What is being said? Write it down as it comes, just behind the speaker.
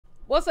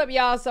What's up,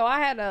 y'all? So I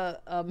had I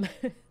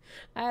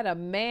had a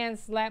man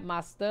slap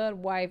my stud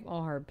wife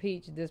on her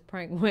peach. This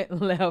prank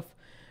went left.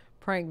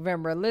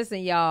 Prankvember. Listen,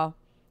 y'all.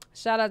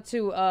 Shout out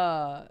to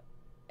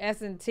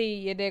S&T.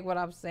 You dig what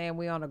I'm saying?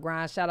 We on the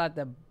grind. Shout out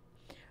to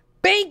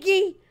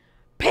Binky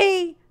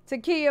P.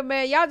 Takia,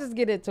 man. Y'all just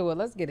get into it.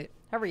 Let's get it.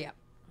 Hurry up.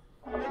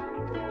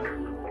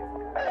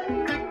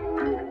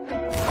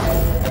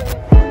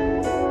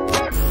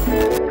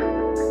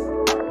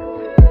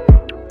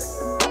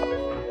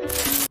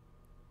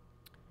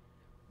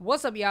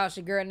 What's up, y'all? It's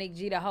your girl Nick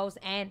G, the host,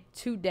 and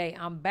today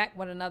I'm back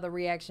with another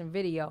reaction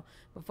video.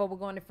 Before we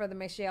go any further,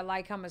 make sure y'all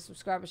like, comment,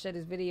 subscribe, and share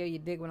this video. You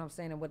dig what I'm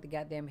saying and what the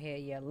goddamn hell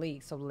yeah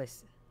league. So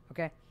listen,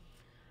 okay?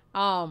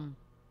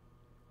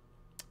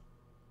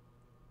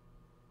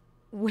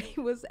 We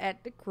was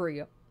at the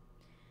crib,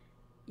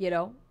 you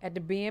know, at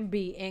the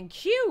B&B, and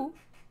Q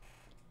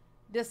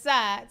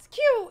decides,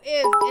 Q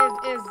is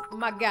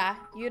my guy,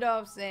 you know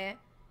what I'm saying?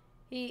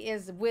 He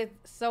is with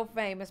So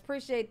Famous.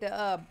 Appreciate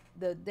the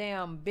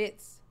damn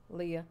bits,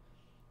 Leah.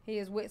 He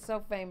is with So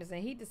Famous,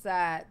 and he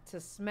decided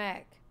to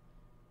smack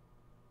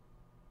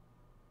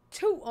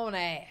Toot on the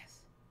ass.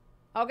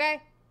 Okay?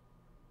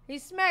 He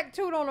smacked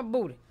Toot on the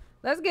booty.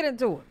 Let's get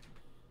into it.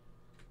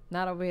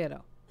 Not over here,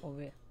 though.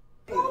 Over here.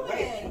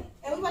 And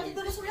we about to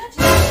do this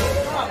reaction.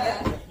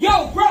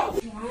 Yo, bro!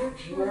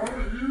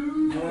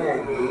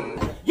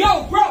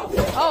 Yo, bro!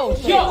 Oh,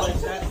 shit.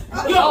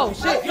 Yo,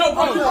 shit. Yo,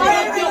 bro.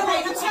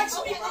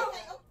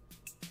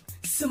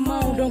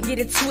 Simone, don't get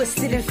it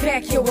twisted. In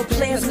fact, yo, what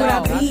plans would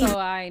I be? So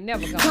I ain't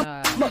never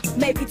gonna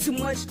maybe too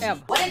much ever.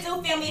 What it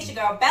do, family? It's your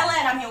girl Bella,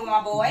 and I'm here with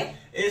my boy.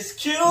 It's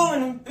Q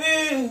in the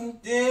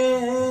building.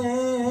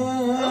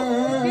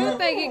 You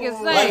think he can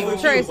sing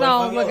Trey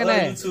Songz looking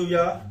at? YouTube,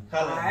 y'all.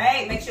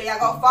 Alright, make sure y'all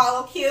go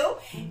follow Q.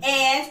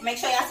 And make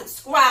sure y'all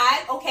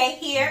subscribe, okay,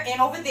 here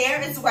and over there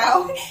as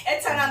well.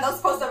 And turn on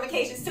those post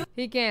notifications too.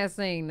 He can't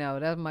sing,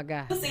 no. That's my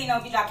guy. So you know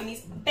if you're dropping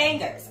these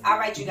bangers.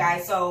 Alright, you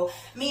guys. So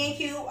me and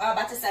Q are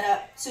about to set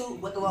up Toot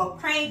with a little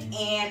prank.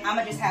 And I'm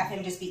going to just have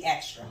him just be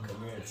extra.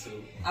 Come here,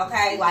 Toot.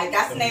 Okay, like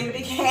that's the name of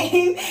the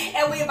game.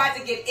 And we're about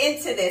to get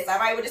into this.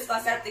 Alright, we're just going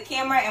to set up the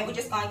camera and we're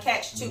just going to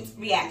catch Toot's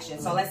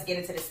reaction. So let's get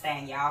into this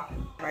thing, y'all.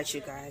 Alright,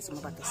 you guys. I'm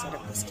about to set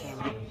up this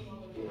camera.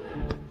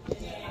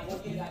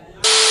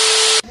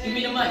 Give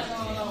me the money.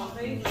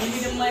 Give me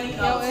the money.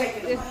 Yo,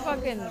 it's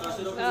fucking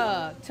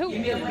Toot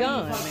is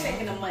gone, man.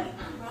 Taking the money.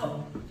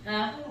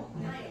 Huh?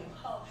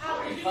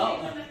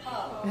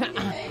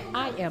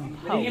 I am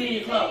Give Poe. me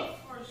your clothes.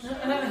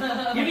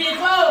 Give me your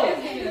clothes.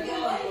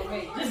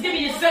 Just give me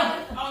yourself.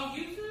 On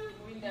YouTube?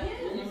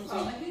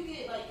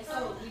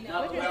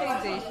 Look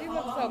at TT. She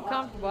looks so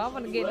comfortable. I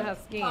want to get in her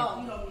skin.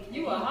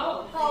 You a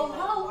hoe. Ho.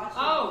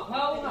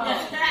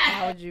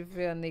 How would you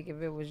feel, Nick,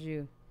 if it was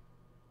you?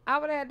 I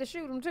would have had to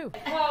shoot him, too.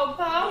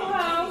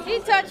 Ho. He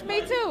touched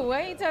me, too. Well,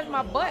 he ain't touched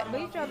my butt,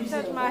 but he tried to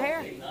touch my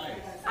hair.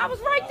 I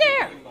was right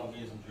there.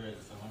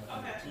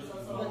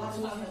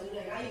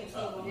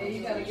 Yeah,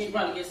 you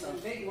gotta get some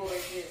big boy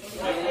shit.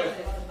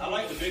 I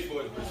like the big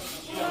boy.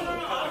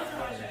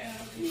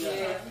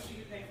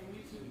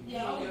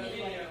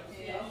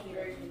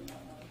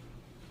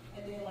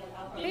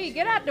 Hey,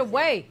 get out the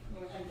way.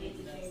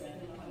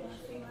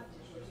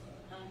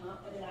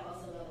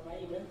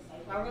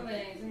 I really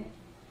ain't seen it.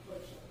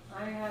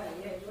 I ain't had it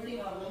yet.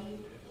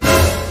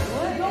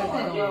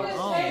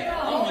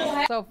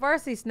 So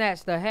first he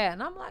snatched her hat,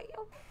 and I'm like,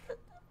 yo, what the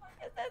fuck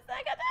is this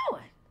nigga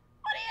doing?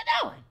 What are you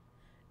doing?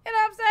 You know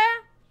what I'm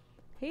saying?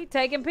 He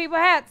taking people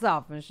hats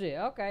off and shit.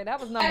 Okay, that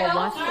was number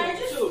one. I'm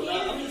just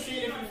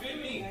seeing if you fit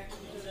me.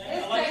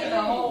 It's taking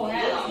the whole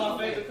hat That's off. my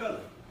favorite color.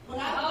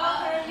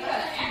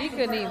 He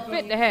couldn't even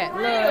fit the hat.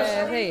 Little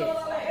ass head.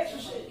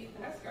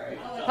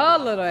 Her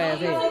little ass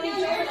head.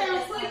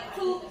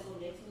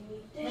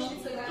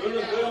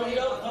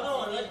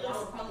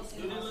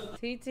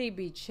 TT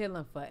be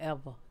chilling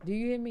forever. Do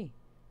you hear me?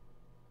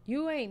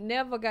 You ain't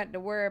never got to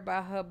worry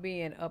about her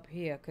being up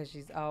here because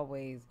she's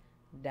always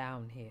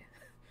down here.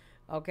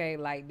 Okay,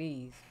 like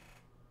these.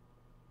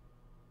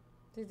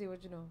 TT,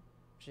 what you doing?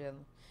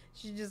 Chilling.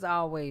 She's just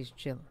always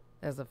chilling.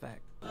 That's a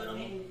fact. Look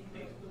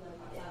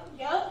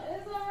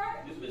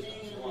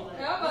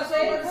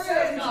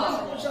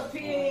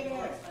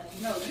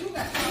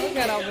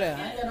at over there.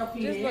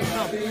 Just look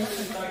comfortable.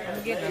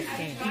 I'm getting her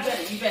skin.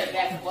 You better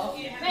back him up.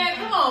 Man,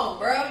 come on,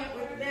 bro. You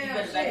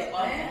better back him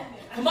up.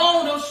 Come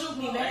on, don't shoot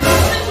me, man. What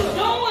are you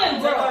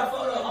doing, bro?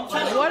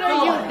 What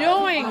are you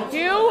doing, Q?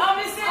 I'm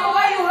just saying,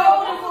 why you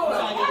holding for?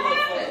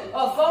 A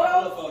photo?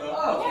 Oh.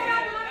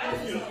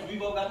 We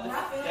both got the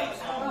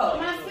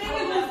My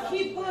finger just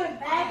keep going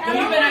back. I You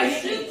don't better want to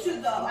hit shoot you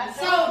though. I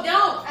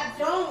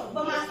don't.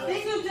 But my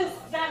finger just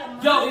got a.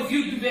 Yo, if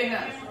you better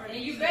not. And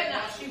you better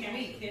not shoot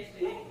me.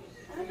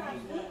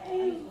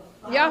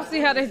 Y'all see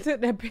how they took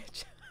that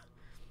picture?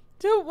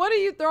 Dude, what are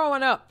you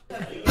throwing up? No,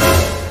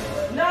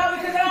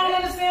 because I don't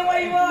understand why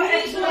you are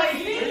acting like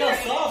There's no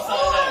sauce on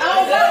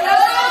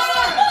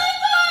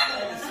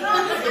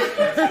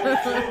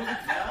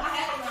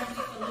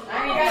I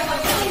ain't got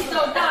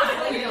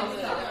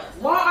no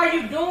Why are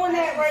you doing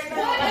that right now?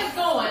 What is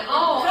going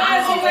on?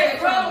 Guys, I'm you over ain't here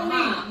problem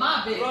trying to me. mind my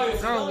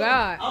business. Bro, Oh,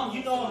 God.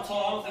 You know I'm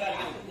tall. I gotta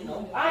get, you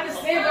know. I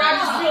understand, but I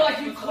just feel like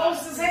you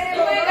close as hell.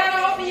 You ain't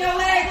gotta open your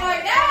leg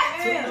like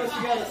that. Too much you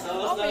gotta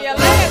sauce. Open your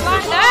leg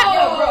like that.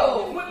 Yo, bro.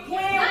 Quit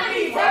playing with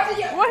me, bro.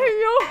 What are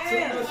you?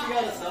 Too much you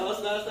gotta sauce.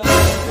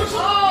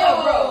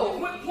 Yo, bro.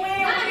 Quit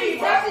playing with me,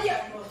 bro.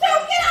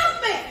 Dude, get off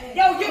me.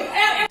 Yo, you.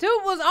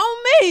 Dude was on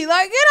me.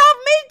 Like, get off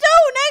me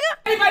too, nigga.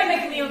 Everybody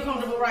making me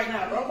uncomfortable right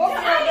now, bro. Both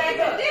of y'all back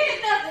up.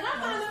 Did nothing. I'm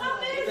not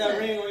about Put that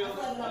ring on your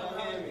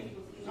hand.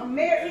 I'm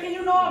married. Even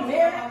you know I'm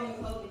married.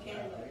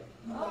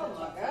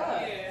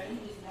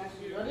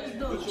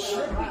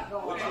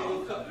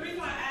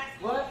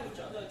 What?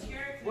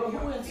 Well,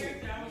 who into?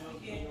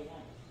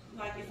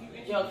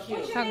 Yo, Q.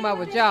 Talking about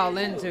what y'all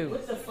into.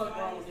 What the fuck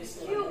wrong with this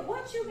thing?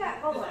 What you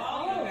got going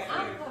on?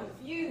 I'm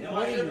confused.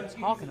 What are you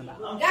talking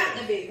about? Got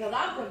to be, because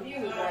I'm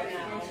confused right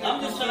now.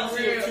 I'm just trying to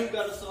see if you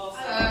got a sauce.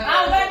 I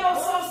don't got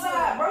no soft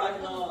side, bro.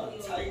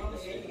 Like,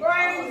 tight. Bro,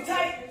 I ain't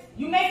tight.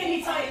 You making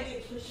me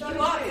tight. You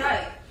are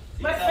tight.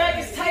 My back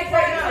is tight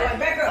right now. Like,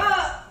 back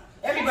up.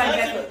 Everybody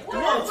back up.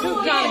 Come on,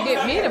 Dude trying to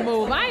get me to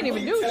move. I ain't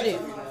even do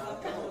shit.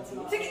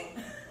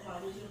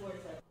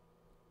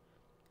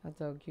 I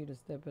told Q to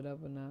step it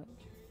up a notch.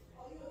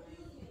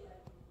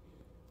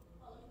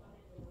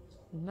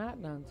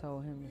 Not done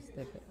told him to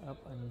step it up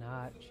a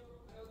notch.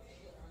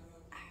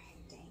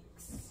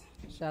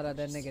 Shout out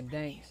that nigga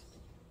Danks.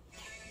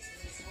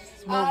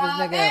 Smoothest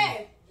nigga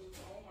ever.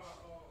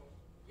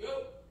 Can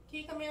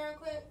you come here real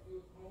quick?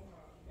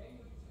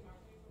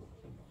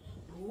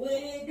 What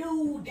it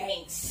do,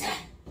 Danks?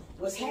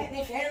 What's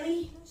happening,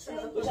 family?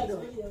 What y'all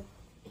doing?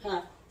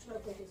 Huh? You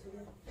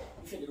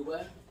finna do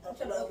what? I'm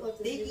trying to upload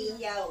the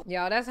video.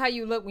 Y'all, that's how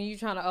you look when you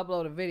trying to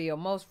upload a video.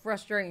 Most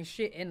frustrating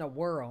shit in the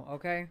world,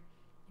 okay?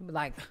 You be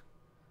like,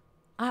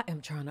 I am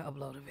trying to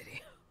upload a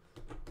video.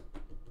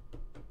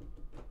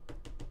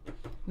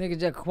 Nigga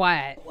just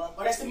quiet. Well,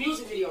 that's the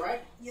music video,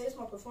 right? Yeah, that's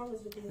my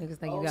performance video. Niggas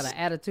think you got an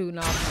attitude and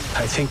all.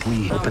 I think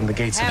we open the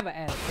gates. I have an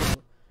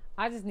attitude.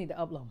 I just need to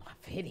upload my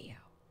video.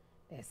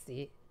 That's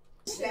it.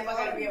 Snap, I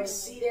gotta be able to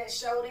see that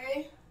show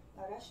there.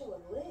 Oh, that shit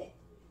look lit.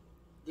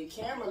 The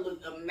camera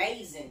looked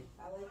amazing.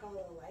 I like all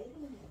the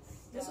lighting.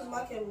 This is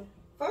my camera.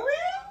 For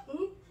real?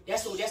 Mm-hmm.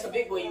 That's the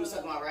big boy you was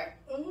talking about, right?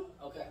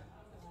 Mm-hmm. Okay.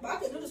 But I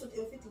could do this with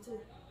the M50 too.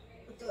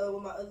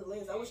 With my other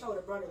lens. I wish I would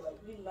have brought it like.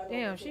 You know,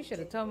 Damn, she should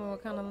have told me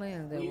what kind of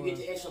lens that When you was. get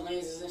the extra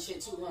lenses and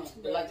shit too, huh?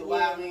 They're like the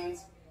wide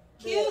lens.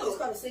 Cute. It's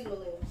called a signal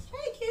lens.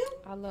 Hey, cute.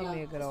 I love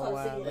me a good old It's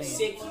wide called a lens.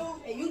 Sick.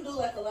 And you do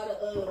like a lot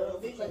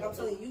of videos. Like I'm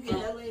telling you, you get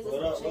that lens. It's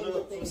gonna change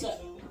the thing. What's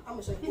up? I'm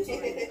gonna show you this A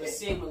lens.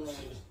 Sigma lens.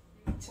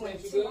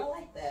 22. I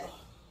like that.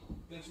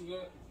 Think you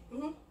good?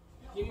 Mhm.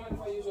 You mind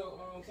if I use your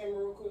camera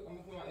real quick? I'm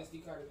gonna put my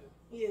SD card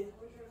in there. Yeah.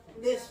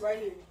 This right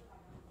here.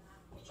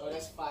 Oh,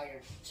 that's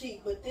fire.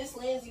 Cheap, but this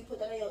lens you put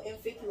that on your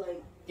M50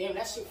 like. Damn,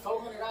 that shit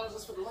 $400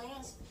 just for the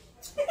lens?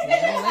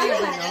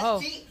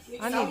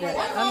 I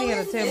need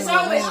her to tell me It's what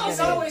always, lens it's that is.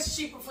 always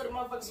cheaper for the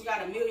motherfuckers who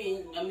got a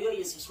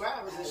million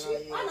subscribers and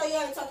shit. I know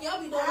y'all ain't talking. Y'all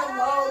be doing them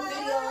long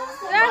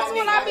videos. That's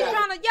what I be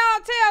trying to.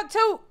 Y'all tell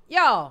Toot.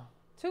 Y'all,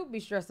 Toot be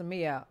stressing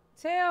me out.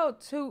 Tell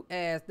Toot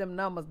ass them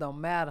numbers don't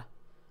matter.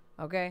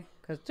 Okay?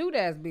 Because Toot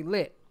ass be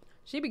lit.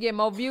 She be getting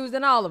more views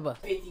than all of us.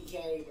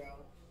 50K, bro.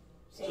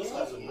 Just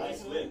got some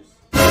nice lips.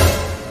 You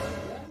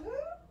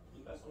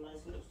got some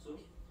nice lips too.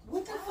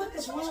 What the fuck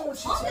is wrong with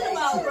you Talking today?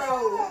 about, bro. I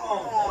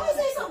want to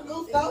say something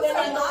goofy. Throw it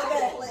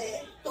back.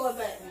 Throw it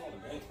back.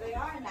 They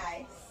are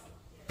nice.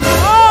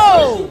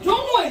 Oh!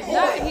 Doing?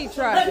 Now he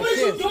tried Like, to what is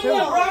you shift doing, too. bro?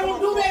 I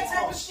don't do that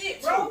type of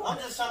shit, bro. I'm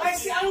just trying to Like,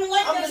 see, I don't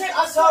like that type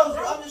I of stuff, told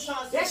you, bro. I'm just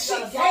trying to That see if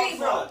shit you got a gay, sauce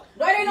bro. on.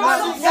 No, it ain't no Not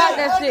sauce got on.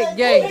 that shit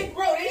gay.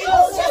 Bro, it ain't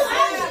no sauce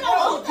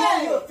on, bro.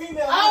 Damn, you a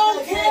female. I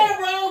don't care,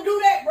 bro. I don't do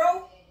that, bro.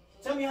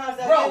 Tell me how's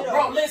that Bro, gay,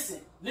 bro, though?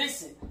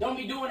 listen. Don't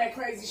be doing that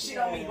crazy shit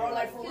on me, bro.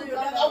 Like, for real.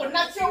 I would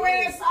knock your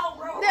ass out,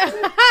 bro.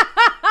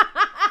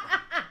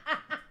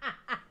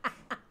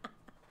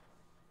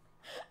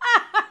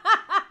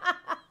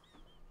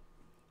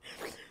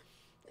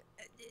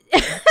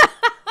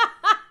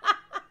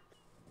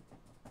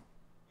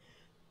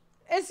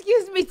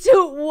 Excuse me,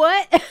 Toot,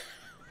 what?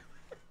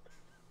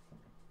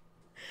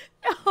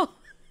 Yo,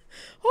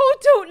 who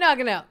Toot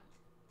knocking out?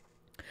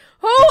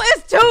 Who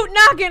is Toot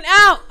knocking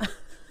out?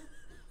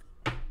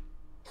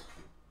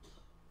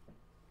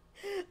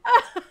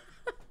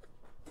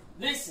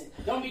 Listen,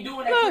 don't be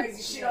doing that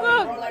crazy shit on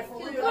me, bro. Like, for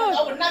real.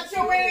 I would knock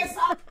your ass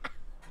out.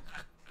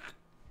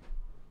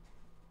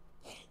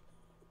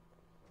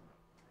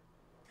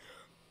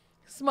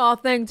 Small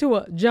thing to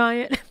a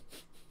giant.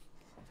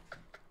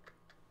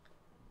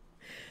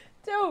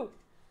 Dude,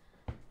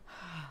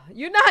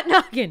 you're not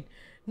knocking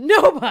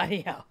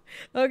nobody out,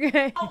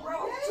 okay? Like,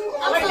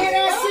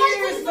 that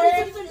serious,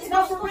 man.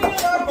 No, for real, bro.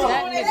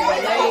 That nigga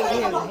laid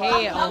his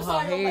head on her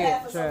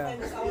head,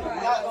 Trav. I'm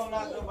not gonna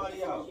knock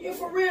nobody out. You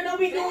for real, don't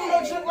be doing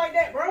no shit like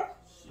that, bro.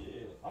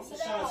 Shit. I'm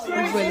just trying to see. You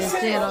putting his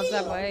chin on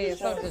top of her head.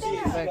 So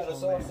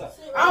disrespectful, man.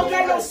 I don't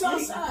got no sun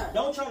side.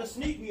 Don't try to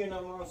sneak me or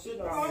nothing. I'm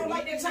sitting I don't on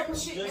like that type of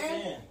shit, Just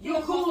man. saying. You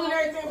cool and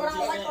everything, but I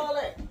don't like all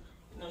that.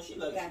 No, she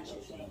loves you.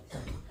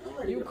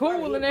 You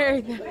cool and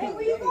everything. Hey,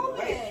 where you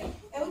going?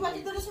 And we about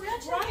to do this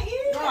reaction right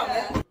here. No,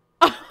 man.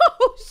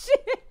 Oh,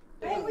 shit.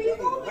 Hey, where you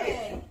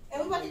going?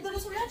 And we about to do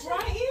this reaction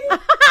right here.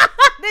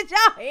 Did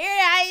y'all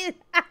hear it?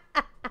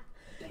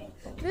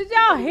 Did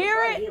y'all hear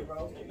it?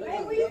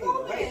 Hey, where you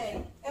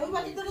going? And we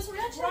about to do this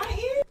reaction right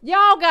here.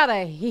 Y'all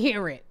gotta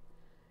hear it.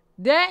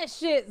 That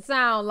shit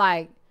sound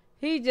like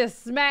he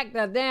just smacked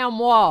a damn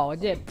wall.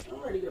 Just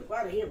I'm ready to get up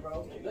out of here,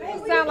 bro.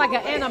 it sound like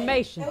an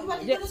animation. And we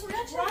about to do this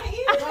reaction right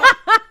here.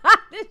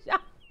 Did y'all-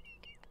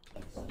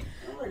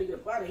 I'm ready to get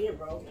up out of here,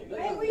 bro.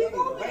 Hey, where you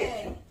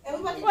going? And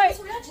we about to do Wait. this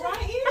reaction right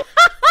here.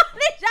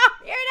 Did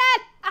y'all hear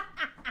that?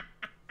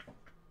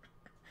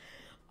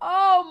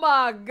 Oh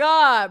my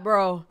God,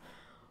 bro.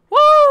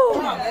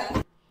 Woo!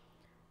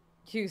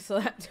 You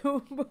slapped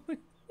two booty.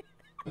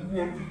 Do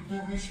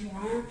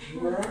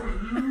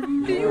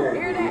you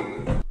hear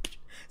that?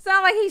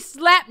 Sound like he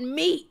slapped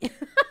meat.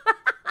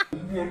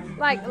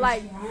 like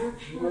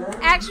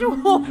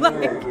actual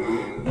like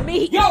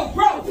meat. Yo,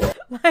 bro!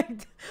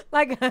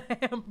 like a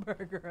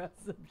hamburger or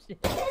some shit.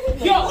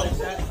 Yo!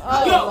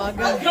 Oh my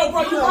God. Yo,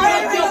 bro, you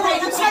alright? Yo, bro,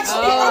 you text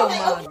me. Oh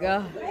my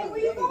God. Hey, where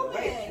you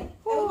going? And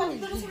we about to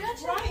do this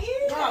reaction right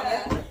here.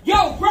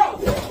 Yo, bro!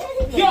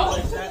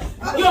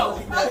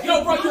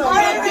 Yo, bro, you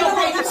alright? Yo,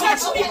 bro, you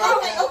text me, bro.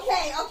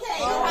 Okay.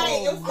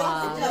 Alright. Yo,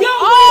 Oh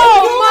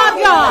my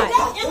God.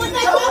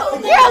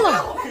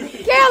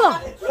 Kill him.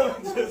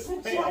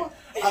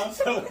 I'm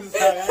so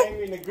sorry. I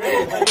ain't even agree.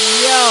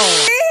 Yo.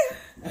 See?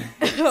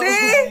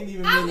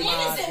 I'm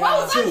innocent. Why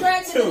was I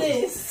dragged to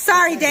this?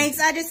 Sorry, Danks.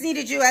 I just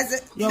needed you as a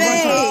Yo,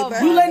 babe.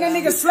 you letting that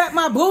nigga slap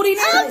my booty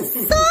now? I'm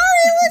sorry.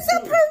 It was a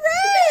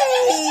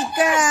parade.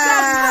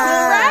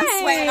 I'm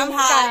sweating. I'm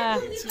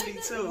hot.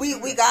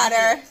 We got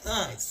her.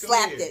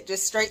 Slapped it.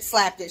 Just straight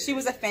slapped it. She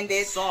was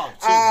offended.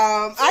 Soft, too.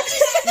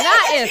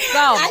 Not it's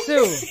soft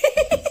too.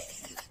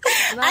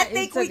 I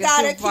think we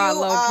got a cue.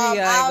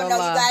 I don't know,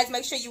 you guys.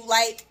 Make sure you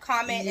like,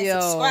 comment,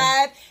 and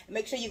subscribe.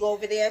 Make sure you go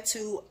over there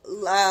to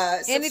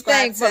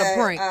Anything subscribe for the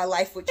prank. to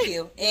Life with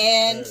Q.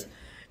 And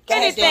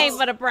Anything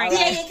for the prank.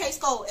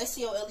 D-A-N-K-SCOLE,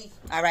 S-C-O-L-E.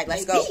 all right,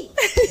 let's go.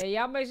 Yeah,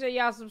 y'all make sure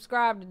y'all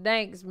subscribe to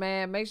Danks,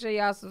 man. Make sure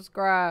y'all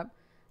subscribe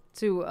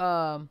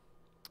to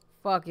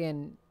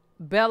fucking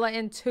Bella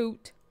and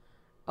Toot,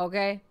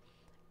 okay?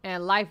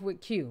 And Life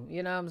with Q.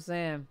 You know what I'm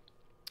saying?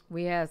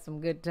 We had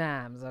some good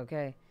times,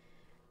 okay?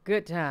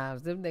 Good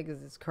times. Them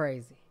niggas is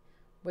crazy.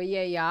 But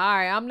yeah, y'all. All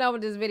right, I'm done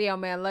with this video,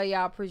 man. Love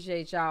y'all.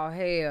 Appreciate y'all.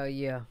 Hell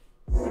yeah.